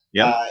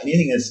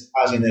Anything that's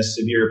causing this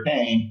severe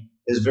pain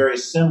is very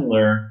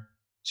similar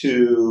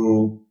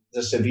to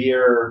the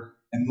severe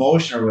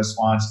emotional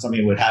response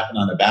something would happen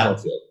on the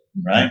battlefield,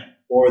 right?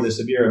 Or the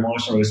severe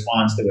emotional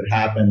response that would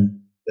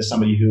happen to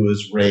somebody who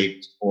was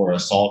raped or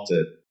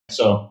assaulted.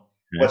 So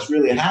what's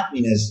really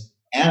happening is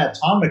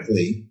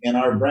anatomically in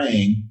our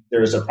brain,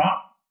 there is a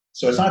problem.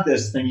 So it's not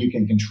this thing you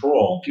can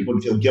control. People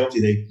feel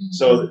guilty.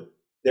 So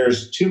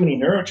there's too many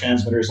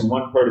neurotransmitters in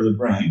one part of the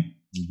brain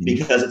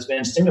because it's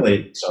been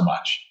stimulated so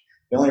much.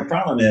 The only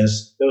problem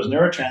is those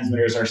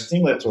neurotransmitters are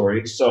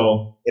stimulatory,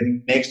 so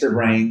it makes the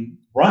brain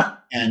run.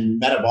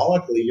 And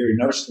metabolically, your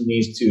nervous system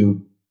needs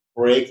to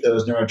break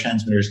those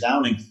neurotransmitters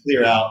down and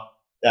clear out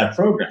that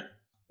program.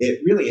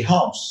 It really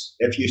helps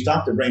if you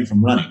stop the brain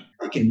from running.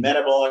 It can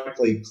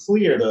metabolically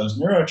clear those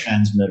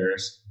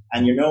neurotransmitters,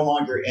 and you're no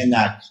longer in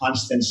that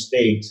constant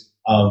state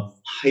of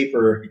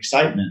hyper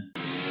excitement.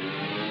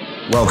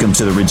 Welcome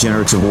to the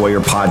Regenerative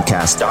Warrior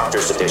Podcast,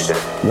 Doctor's Edition.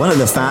 One of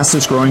the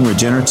fastest growing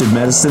regenerative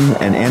medicine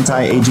and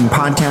anti-aging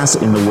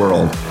podcasts in the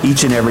world.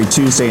 Each and every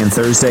Tuesday and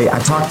Thursday, I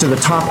talk to the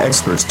top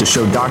experts to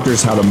show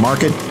doctors how to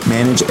market,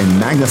 manage, and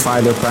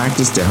magnify their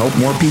practice to help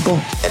more people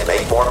and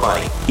make more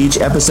money. Each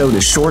episode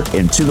is short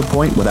and to the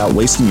point without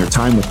wasting your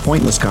time with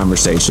pointless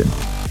conversation.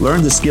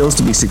 Learn the skills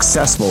to be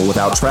successful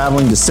without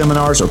traveling to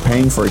seminars or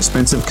paying for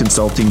expensive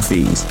consulting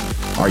fees.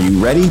 Are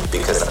you ready?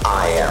 Because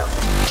I am.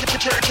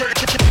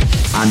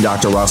 I'm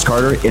Dr. Ross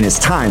Carter, and it's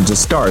time to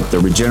start the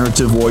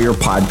Regenerative Warrior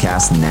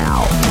Podcast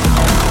now.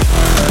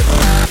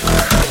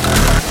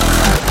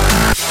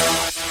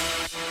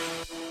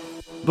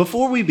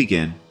 Before we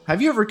begin, have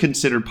you ever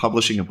considered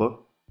publishing a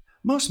book?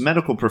 Most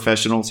medical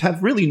professionals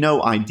have really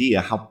no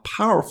idea how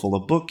powerful a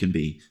book can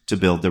be to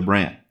build their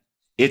brand.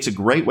 It's a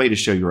great way to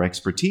show your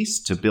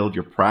expertise, to build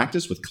your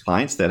practice with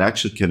clients that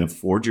actually can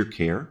afford your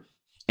care,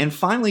 and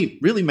finally,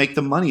 really make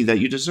the money that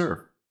you deserve.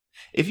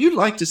 If you'd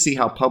like to see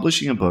how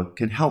publishing a book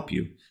can help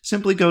you,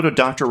 simply go to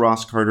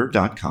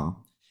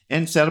drrosscarter.com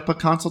and set up a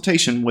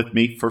consultation with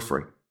me for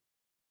free.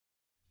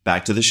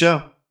 Back to the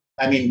show.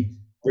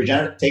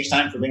 It takes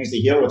time for things to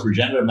heal with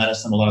regenerative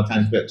medicine a lot of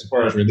times, but as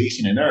far as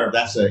releasing a nerve,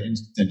 that's an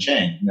instant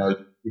change.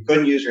 You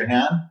couldn't use your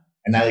hand,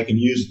 and now you can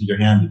use your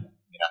hand again.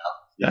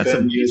 You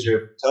couldn't use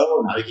your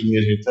toe, now you can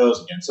use your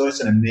toes again. So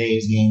it's an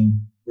amazing,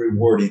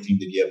 rewarding thing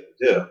to be able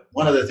to do.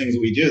 One of the things that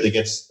we do that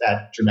gets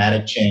that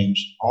dramatic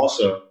change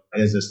also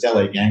is a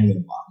stellate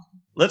ganglion block.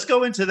 Let's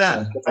go into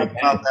that. Talk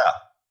about that.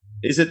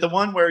 Is it the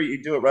one where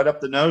you do it right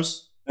up the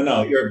nose?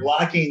 No, you're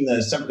blocking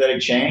the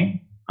sympathetic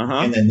chain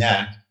in the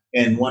neck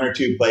in one or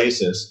two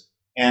places.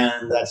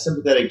 And that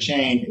sympathetic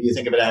chain, you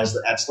think of it as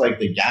that's like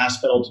the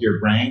gas pedal to your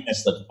brain.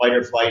 It's the fight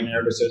or flight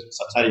nervous system,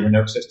 side of your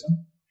nervous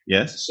system.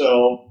 Yes.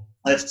 So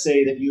let's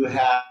say that you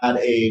had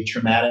a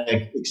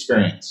traumatic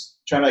experience.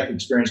 Traumatic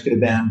experience could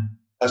have been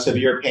a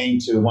severe pain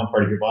to one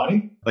part of your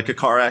body. Like a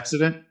car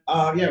accident?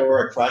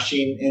 Or a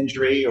crushing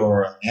injury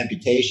or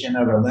amputation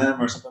of a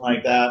limb or something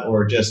like that,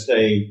 or just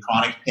a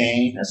chronic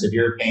pain, a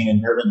severe pain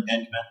and nerve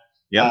impingement.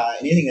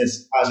 Anything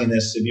that's causing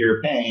this severe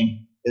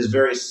pain is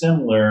very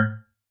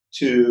similar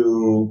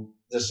to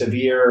the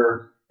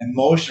severe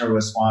emotional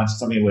response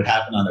something would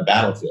happen on the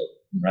battlefield,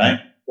 right?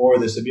 Or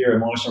the severe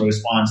emotional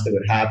response that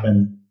would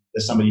happen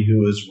to somebody who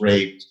was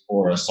raped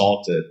or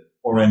assaulted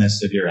or in a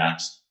severe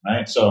accident,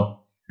 right? So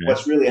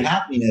what's really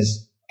happening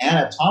is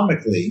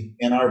anatomically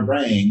in our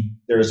brain,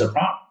 there is a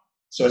problem.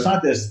 So it's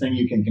not this thing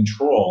you can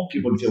control.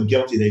 People feel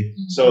guilty.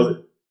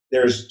 So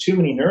there's too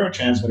many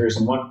neurotransmitters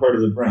in one part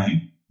of the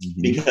brain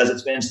because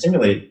it's been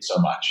stimulated so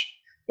much.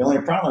 The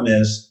only problem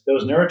is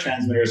those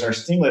neurotransmitters are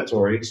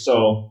stimulatory,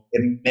 so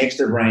it makes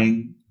the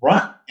brain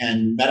run.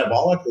 And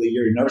metabolically,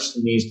 your nervous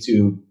system needs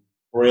to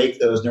break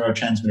those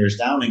neurotransmitters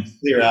down and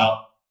clear out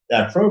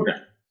that program.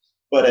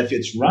 But if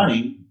it's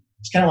running,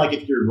 it's kind of like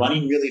if you're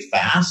running really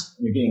fast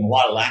and you're getting a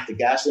lot of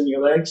lactic acid in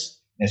your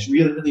legs and it's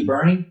really, really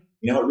burning,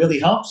 what really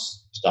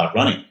helps? Stop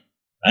running,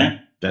 right?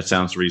 That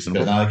sounds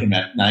reasonable. Because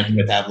now I can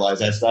metabolize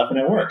that stuff and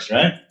it works,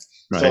 right?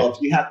 So if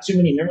you have too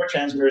many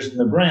neurotransmitters in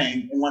the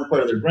brain, in one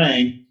part of the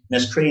brain,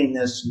 and it's creating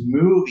this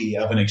movie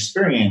of an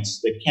experience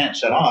that can't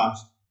shut off,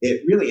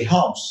 it really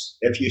helps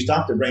if you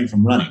stop the brain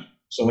from running.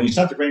 So when you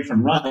stop the brain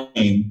from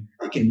running,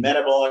 it can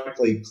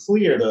metabolically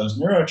clear those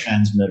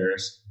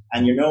neurotransmitters,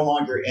 and you're no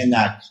longer in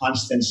that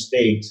constant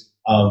state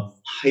of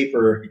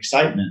hyper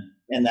excitement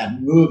and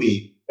that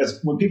movie. Because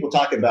when people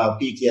talk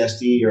about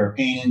PTSD or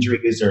pain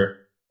injuries or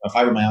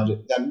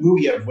fibromyalgia, that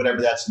movie of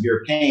whatever that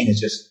severe pain is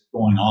just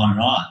going on and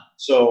on.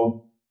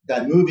 So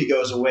that movie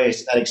goes away.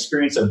 So that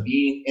experience of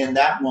being in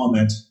that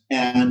moment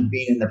and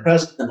being in the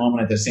present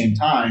moment at the same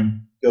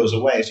time goes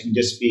away. So you can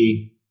just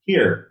be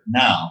here,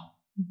 now,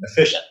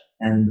 efficient.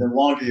 And the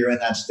longer you're in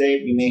that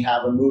state, you may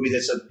have a movie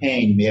that's of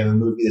pain. You may have a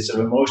movie that's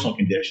of emotional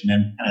condition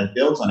and kind of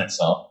builds on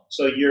itself.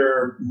 So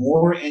you're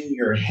more in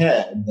your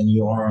head than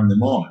you are in the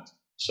moment.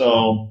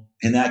 So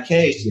in that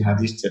case, you have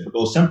these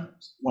typical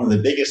symptoms. One of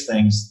the biggest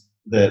things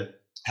that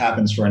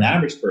happens for an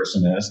average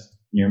person is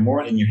you're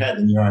more in your head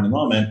than you are in the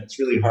moment. It's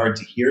really hard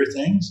to hear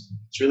things.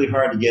 It's really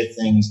hard to get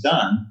things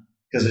done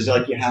because it's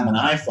like you have an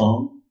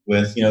iPhone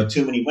with,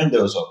 too many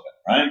windows open,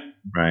 right?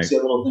 Right. See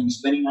a little thing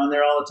spinning on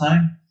there all the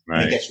time?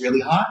 Right. And it gets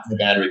really hot and the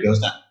battery goes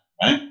down,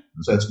 right?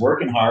 So it's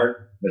working hard,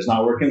 but it's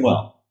not working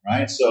well,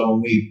 right? So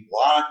when we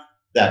block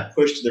that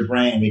push to the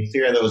brain, we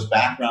clear those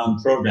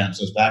background programs,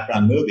 those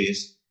background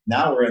movies.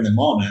 Now we're in the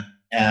moment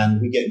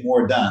and we get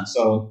more done.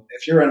 So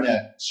if you're in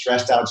a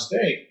stressed out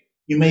state,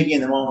 you may be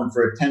in the moment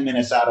for 10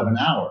 minutes out of an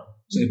hour.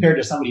 So compared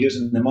to somebody who's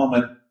in the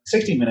moment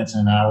 60 minutes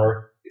in an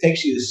hour, it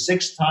takes you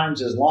 6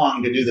 times as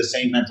long to do the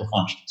same mental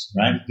functions,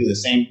 right? To do the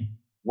same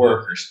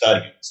work or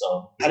study.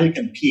 So how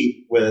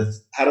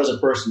does a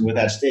person with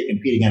that state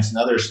compete against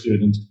another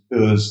student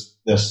who's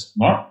this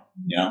normal?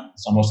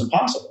 It's almost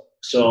impossible.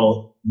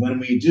 So when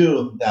we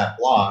do that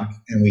block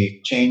and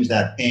we change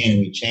that pain,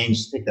 we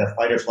take that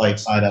fight or flight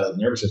side out of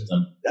the nervous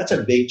system, that's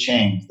a big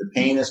change. The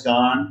pain is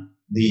gone.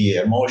 The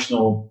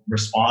emotional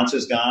response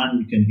is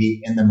gone. You can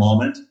be in the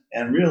moment.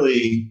 And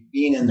really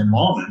being in the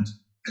moment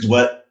is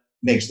what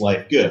makes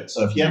life good.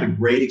 So if you have a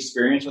great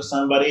experience with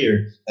somebody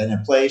or in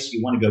a place,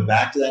 you want to go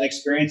back to that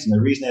experience. And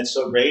the reason that's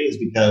so great is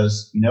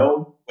because,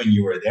 when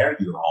you were there,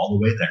 you were all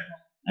the way there.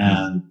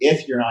 And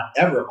if you're not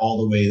ever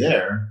all the way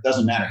there,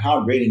 doesn't matter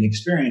how great an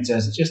experience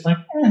is. It's just like,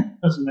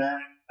 doesn't matter.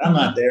 I'm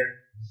not there,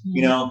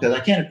 because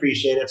I can't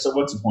appreciate it. So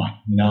what's the point,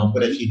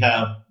 But if you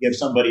give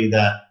somebody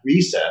that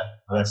reset,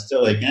 that's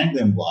still a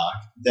ganglion block,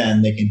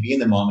 then they can be in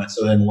the moment.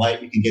 So then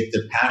you can get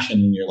the passion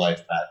in your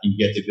life back. You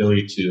get the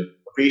ability to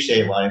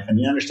appreciate life. And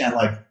you understand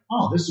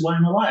this is why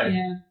I'm alive.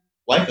 Yeah.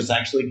 Life is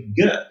actually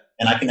good.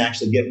 And I can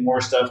actually get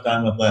more stuff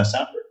done with less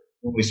effort.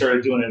 When we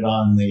started doing it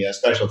on the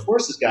Special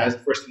Forces guys,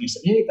 the first thing he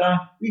said, "Hey,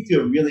 Doc, we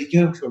feel really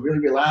good, feel really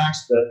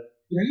relaxed, but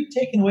are you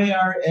taking away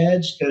our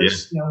edge?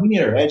 Because we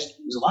need our edge to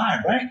keep us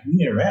alive, right? We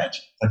need our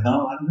edge." Like,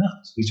 no, I don't know.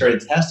 So we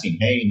started testing.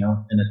 Hey,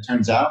 and it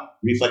turns out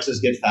reflexes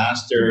get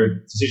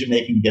faster, decision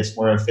making gets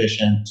more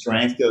efficient,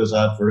 strength goes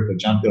up, vertical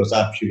jump goes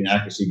up, shooting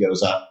accuracy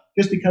goes up,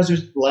 just because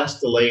there's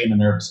less delay in the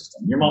nervous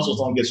system. Your muscles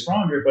don't get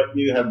stronger, but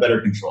you have better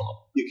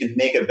control. You can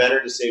make a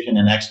better decision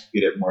and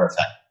execute it more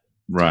effectively.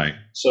 Right.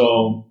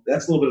 So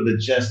that's a little bit of the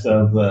gist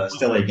of the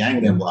stellate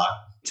ganglion block.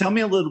 Tell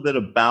me a little bit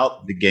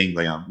about the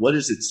ganglion. What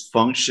is its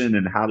function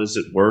and how does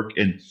it work?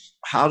 And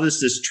how does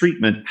this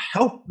treatment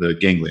help the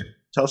ganglion?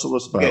 Tell us a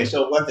little about it. Okay,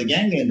 so what the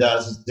ganglion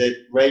does is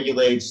it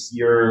regulates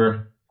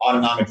your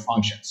autonomic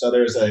function. So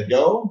there's a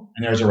go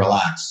and there's a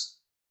relax.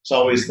 So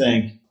always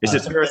think. Is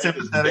it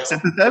parasympathetic,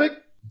 sympathetic?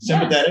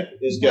 Sympathetic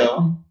is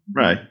go.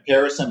 Right.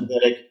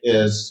 Parasympathetic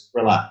is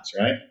relax,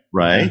 right?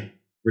 Right.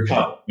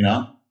 Recover,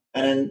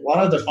 And then a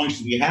lot of the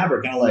functions we have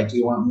are kind of like, do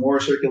you want more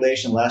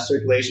circulation, less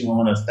circulation? We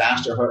want a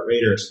faster heart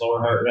rate or a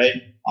slower heart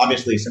rate?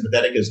 Obviously,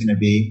 sympathetic is going to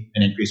be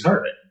an increased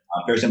heart rate.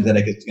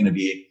 Parasympathetic is going to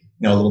be,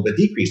 a little bit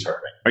decreased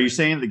heart rate. Are you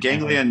saying the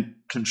ganglion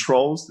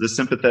controls the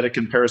sympathetic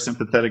and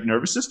parasympathetic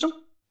nervous system?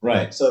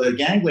 Right. So the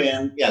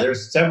ganglion,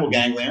 there's several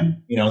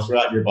ganglion,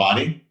 throughout your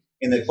body.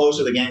 And the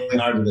closer the ganglion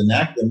are to the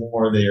neck, the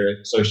more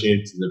they're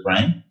associated to the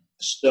brain.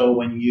 So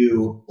when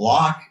you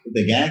block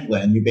the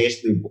ganglion, you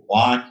basically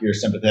block your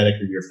sympathetic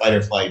or your fight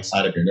or flight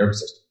side of your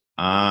nervous system.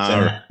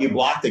 So you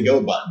block the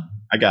go button.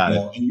 I got it.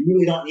 And you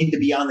really don't need to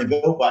be on the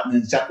go button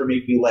except for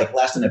maybe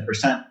less than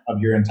 1% of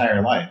your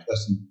entire life.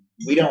 Listen,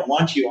 we don't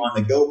want you on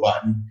the go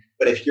button.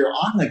 But if you're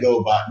on the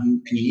go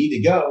button and you need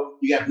to go,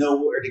 you have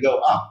nowhere to go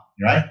up,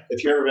 right?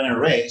 If you're ever in a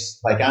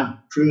race, I'm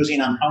cruising,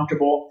 I'm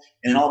comfortable,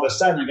 and then all of a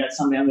sudden I got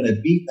somebody I'm going to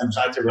beat them,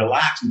 so I have to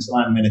relax until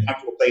I'm in a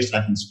comfortable place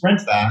that I can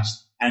sprint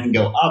fast and can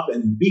go up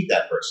and beat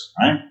that person,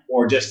 right?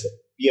 Or just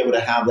be able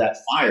to have that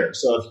fire.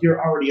 So if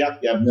you're already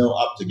up, you have no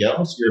up to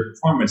go, so your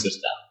performance is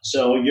down.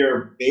 So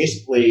you're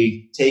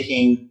basically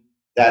taking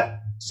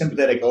that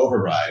sympathetic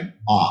override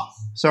off.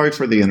 Sorry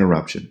for the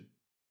interruption.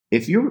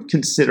 If you're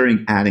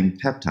considering adding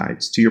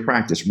peptides to your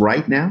practice,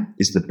 right now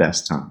is the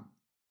best time.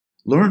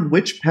 Learn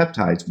which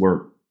peptides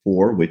work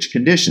for which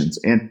conditions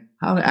and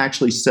how to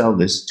actually sell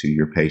this to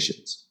your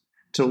patients.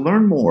 To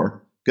learn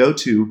more, go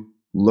to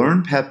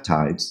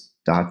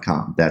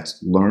learnpeptides.com.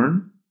 That's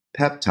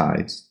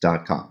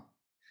learnpeptides.com.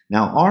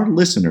 Now, our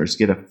listeners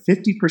get a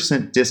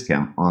 50%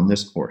 discount on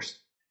this course.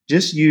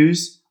 Just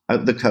use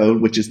the code,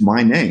 which is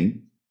my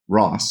name,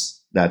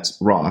 Ross, that's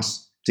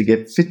Ross, to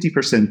get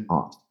 50%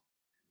 off.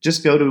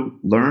 Just go to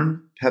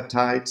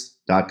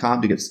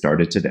learnpeptides.com to get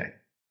started today.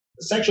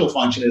 The sexual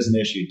function is an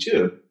issue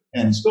too.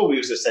 And in school, we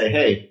used to say,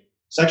 hey,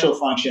 sexual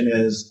function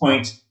is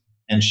point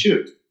and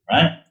shoot,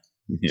 right?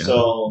 Yeah.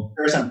 So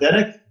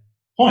parasympathetic,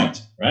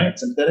 point, right?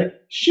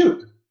 Sympathetic,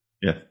 shoot.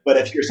 Yeah. But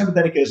if your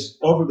sympathetic is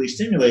overly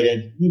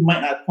stimulated, you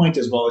might not point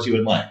as well as you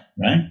would like,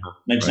 right?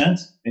 Make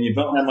sense? And you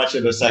don't have much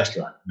of a sex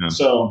drive. Yeah.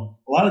 So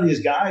a lot of these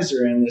guys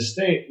are in this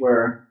state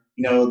where,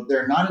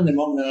 they're not in the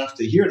moment enough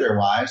to hear their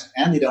wives,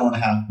 and they don't want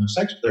to have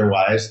sex with their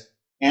wives,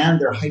 and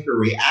they're hyper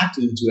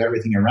reacting to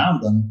everything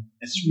around them.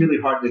 It's really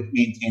hard to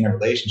maintain a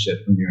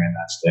relationship when you're in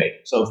that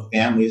state. So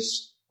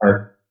families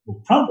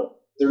will crumble.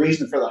 The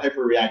reason for the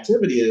hyper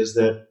reactivity is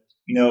that,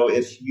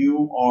 if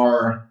you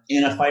are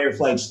in a fight or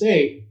flight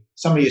state,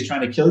 somebody is trying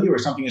to kill you or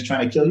something is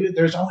trying to kill you,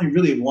 there's only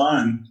really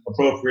one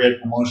appropriate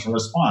emotional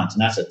response,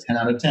 and that's a 10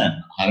 out of 10,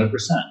 100%.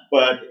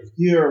 But if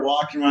you're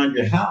walking around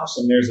your house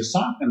and there's a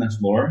sock on the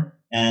floor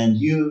and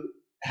you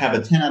have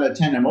a 10 out of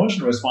 10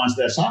 emotional response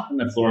to that sock on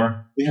the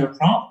floor, we have a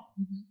problem.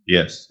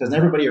 Yes. Because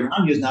everybody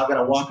around you is now going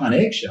to walk on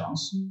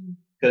eggshells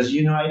because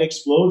you might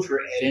explode for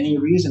any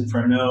reason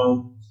for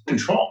no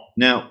control.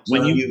 Now,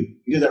 when you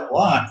do that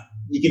block,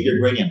 you get your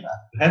gradient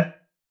back. Okay?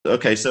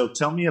 Okay, so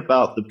tell me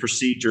about the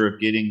procedure of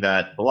getting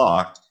that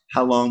blocked.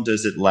 How long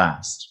does it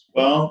last?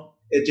 Well,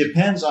 it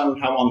depends on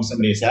how long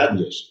somebody has had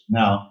the issue.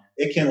 Now,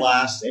 it can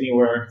last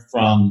anywhere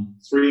from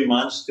 3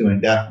 months to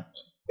indefinitely.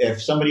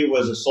 If somebody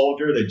was a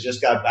soldier that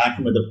just got back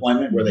from a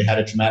deployment where they had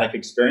a traumatic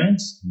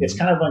experience, it's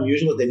kind of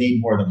unusual that they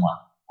need more than one,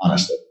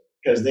 honestly,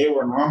 because they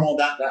were normal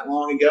that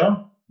long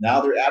ago.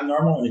 Now they're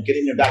abnormal, and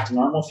getting them back to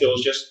normal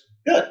feels just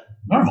good,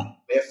 normal.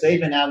 If they've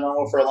been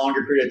abnormal for a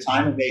longer period of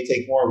time, it may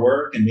take more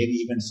work and maybe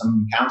even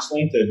some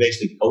counseling to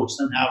basically coach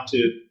them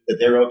that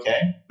they're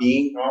okay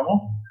being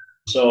normal.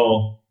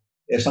 So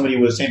if somebody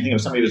was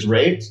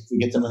raped, if we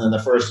get them in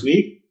the first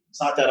week,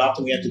 it's not that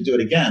often we have to do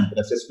it again.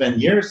 But if it's been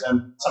years,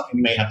 then something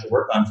we may have to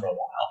work on for a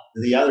while.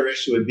 The other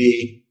issue would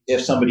be if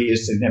somebody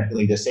is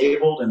significantly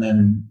disabled and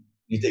then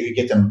you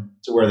get them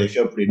to where they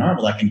feel pretty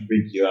normal, that can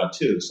freak you out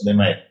too. So they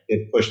might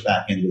get pushed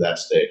back into that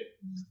state.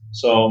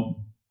 So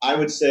I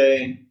would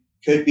say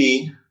could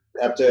be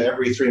up to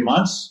every 3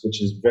 months,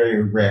 which is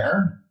very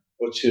rare,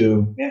 or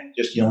to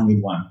just you only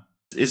need one.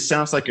 It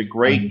sounds like a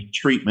great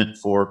treatment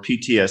for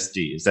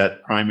PTSD. Is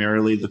that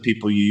primarily the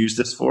people you use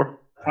this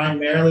for?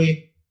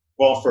 Primarily,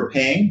 well, for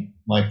pain,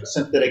 like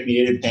sympathetic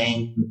mediated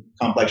pain,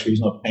 complex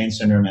regional pain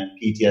syndrome, and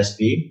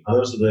PTSD.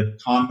 Those are the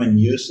common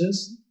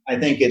uses. I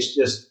think it's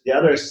just the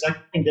other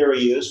secondary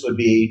use would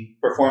be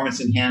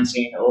performance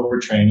enhancing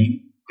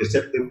overtraining. Because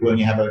typically when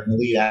you have an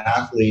elite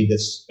athlete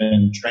that's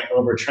been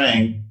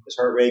overtrained, his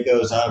heart rate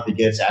goes up, he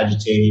gets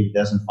agitated, he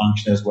doesn't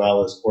function as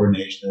well, his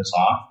coordination is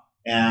off.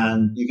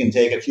 And you can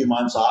take a few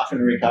months off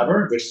and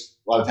recover, which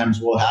a lot of times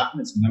will happen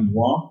and sometimes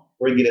won't.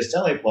 Or you can get a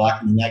stellate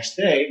block and the next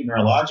day,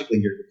 neurologically,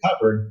 you're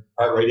recovered.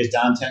 Heart rate is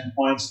down 10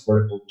 points,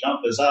 vertical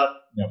jump is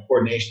up,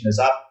 coordination is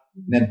up.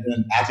 And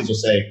then athletes will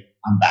say,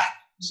 I'm back.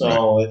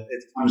 So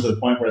it comes to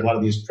the point where a lot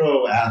of these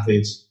pro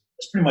athletes,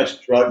 it's pretty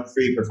much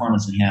drug-free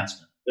performance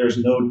enhancement. There's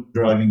no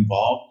drug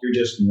involved. You're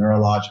just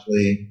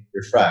neurologically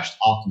refreshed,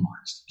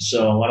 optimized.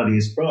 So a lot of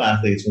these pro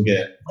athletes will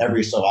get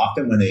every so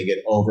often when they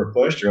get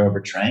overpushed or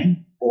overtrained,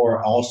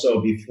 or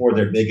also before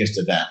their biggest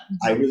event.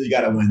 I really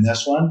got to win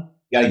this one.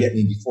 You got to get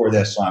me before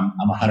this, so I'm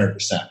 100%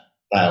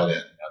 dialed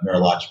in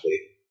neurologically.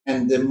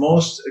 And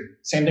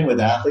same thing with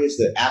athletes.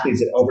 The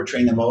athletes that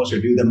overtrain the most or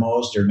do the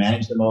most or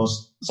manage the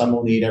most, some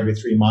will need every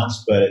 3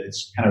 months, but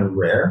it's kind of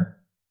rare.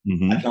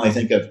 Mm-hmm. I can only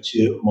think of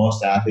 2.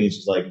 Most athletes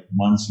is like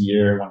once a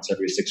year, once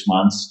every 6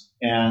 months.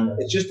 And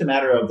it's just a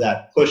matter of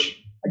that pushing.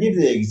 I give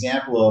you the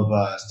example of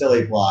a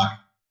stellate block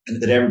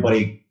that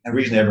everybody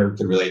ever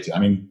could relate to. I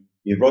mean,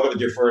 you broke up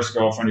with your first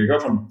girlfriend,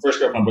 first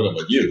girlfriend broke up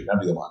with you.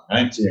 That'd be the one,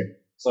 right?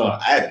 So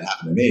I had it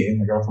happen to me.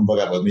 My girlfriend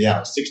broke up with me. I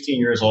was 16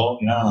 years old,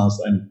 and I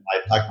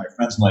talked to my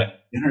friends. I'm like,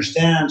 you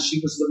understand?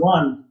 She was the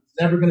one.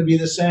 It's never going to be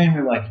the same.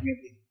 They're like, you're going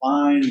to be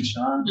fine,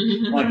 Sean.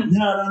 I'm like,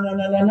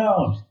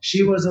 no.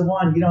 She was the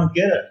one. You don't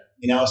get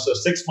it. So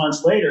 6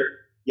 months later,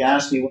 you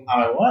asked me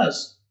how I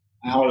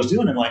was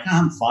doing. I'm like,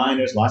 I'm fine.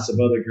 There's lots of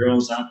other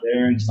girls out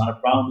there, and it's not a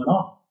problem at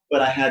all.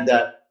 But I had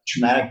that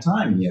traumatic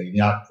time. You're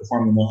not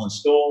performing well in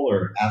school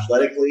or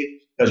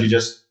athletically because you're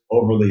just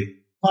overly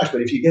pushed.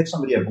 But if you get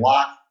somebody a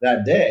block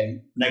that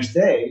day, next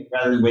day,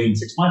 rather than waiting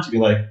 6 months, you'd be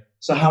like,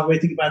 so how do we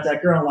think about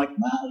that girl? I'm like,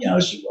 well,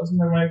 she wasn't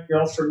the right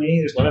girl for me.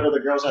 There's a lot of other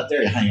girls out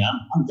there. Hang on,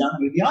 I'm done.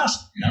 It would be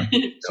awesome.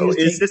 So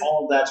is this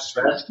all of that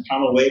stress and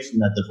come away from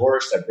that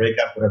divorce, that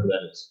breakup, whatever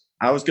that is?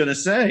 I was going to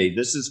say,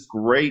 this is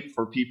great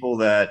for people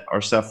that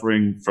are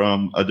suffering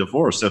from a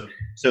divorce.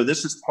 So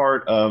this is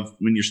part of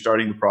when you're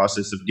starting the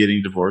process of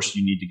getting divorced,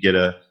 you need to get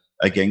a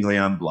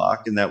ganglion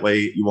block, and that way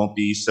you won't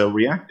be so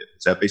reactive.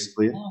 Is that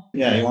basically it?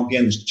 Yeah, you won't be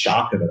in the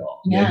shock of it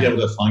all. You'll be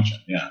able to function.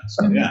 Yeah.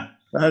 So, yeah.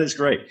 That is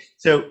great.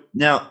 So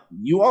now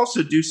you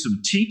also do some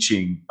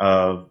teaching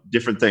of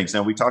different things.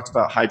 Now we talked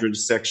about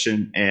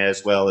hydrodissection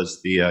as well as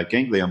the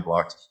ganglion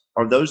blocks.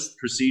 Are those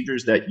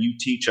procedures that you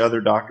teach other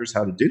doctors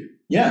how to do?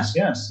 Yes.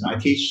 I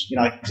teach,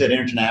 like I said,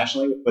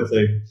 internationally with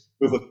a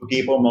group of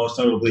people, most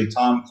notably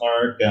Tom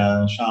Clark,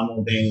 Sean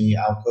Mulvaney,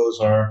 Al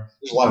Kozar.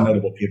 There's a lot of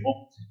notable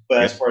people.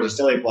 But as far as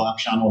the stellate block,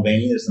 Sean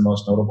Mulvaney is the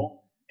most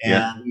notable.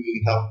 And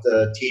we helped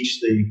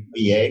teach the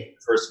VA,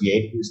 first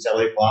VA to do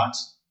stellate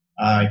blocks.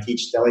 I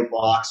teach stellate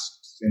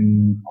blocks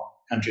in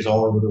countries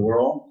all over the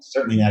world,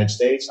 certainly the United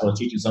States. I was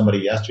teaching somebody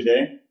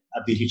yesterday.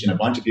 I'll be teaching a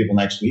bunch of people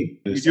next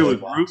week. You do a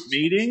group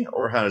meeting,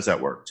 or how does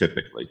that work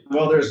typically?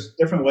 Well, there's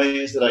different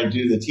ways that I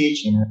do the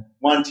teaching.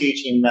 One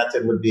teaching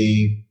method would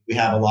be we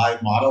have a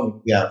live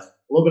model. We have a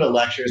little bit of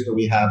lectures, but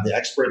we have the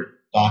expert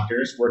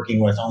doctors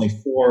working with only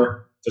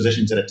 4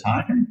 physicians at a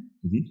time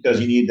because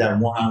you need that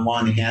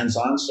one-on-one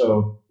hands-on.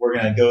 So we're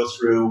going to go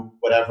through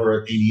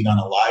whatever they need on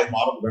a live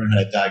model to learn how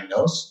to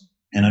diagnose.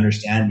 and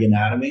understand the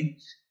anatomy.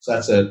 So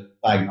that's a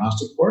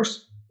diagnostic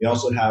course. We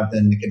also have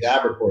then the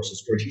cadaver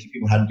courses where we're teaching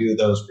people how to do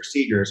those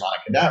procedures on a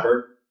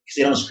cadaver because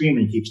they don't scream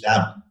and you keep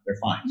stabbing. They're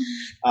fine.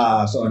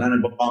 So an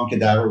unembalmed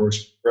cadaver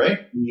works great.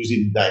 We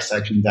usually do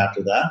dissections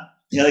after that.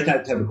 The other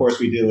type of course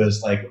we do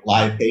is like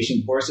live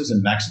patient courses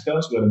in Mexico.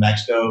 So we go to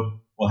Mexico,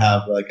 we'll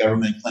have a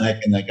government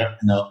clinic and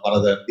a lot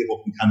of the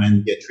people can come in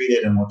and get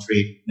treated, and we'll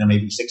treat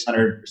maybe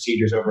 600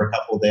 procedures over a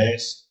couple of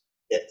days.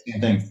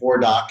 Same thing, 4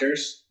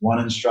 doctors, 1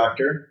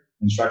 instructor.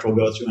 Instructor will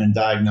go through and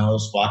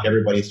diagnose, walk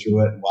everybody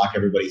through it, and walk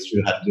everybody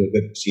through how to do a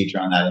good procedure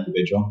on that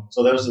individual.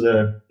 So those are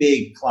the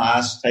big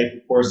class type of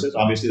courses.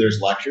 Obviously, there's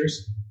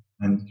lectures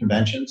and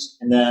conventions,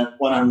 and then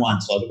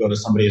one-on-one. So I'll go to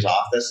somebody's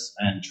office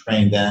and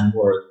train them,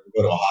 or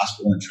go to a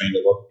hospital and train the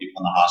local people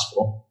in the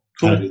hospital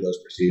how to do those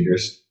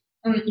procedures.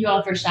 You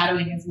offer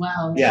shadowing as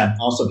well. Right? Yeah.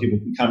 Also, people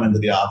can come into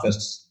the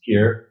office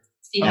here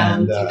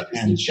and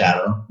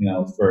shadow.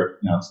 For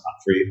it's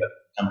not free, but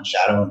come and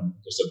shadow and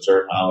just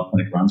observe how a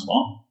clinic runs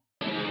well.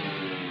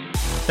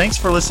 Thanks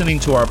for listening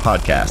to our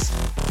podcast.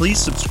 Please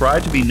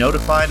subscribe to be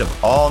notified of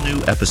all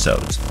new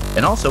episodes,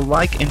 and also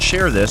like and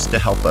share this to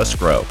help us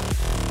grow.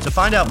 To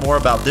find out more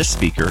about this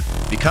speaker,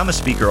 become a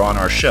speaker on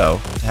our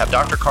show, to have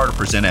Dr. Carter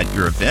present at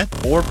your event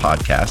or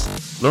podcast,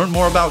 learn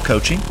more about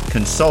coaching,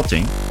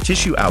 consulting,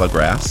 tissue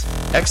allografts,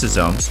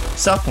 exosomes,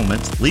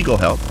 supplements, legal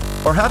help,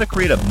 or how to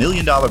create $1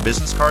 million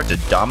business card to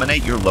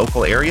dominate your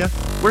local area,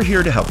 we're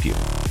here to help you.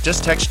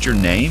 Just text your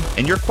name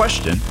and your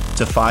question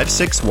to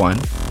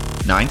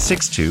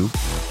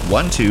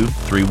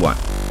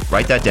 561-962-1231.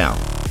 Write that down.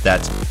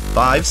 That's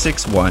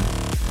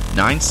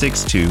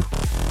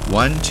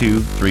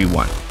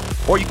 561-962-1231.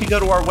 Or you can go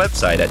to our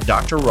website at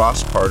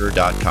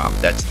drrosscarter.com.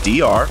 That's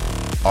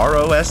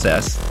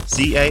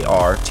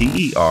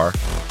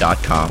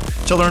drrosscarter.com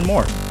to learn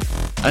more.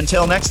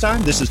 Until next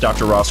time, this is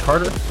Dr. Ross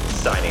Carter,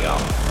 signing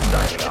off.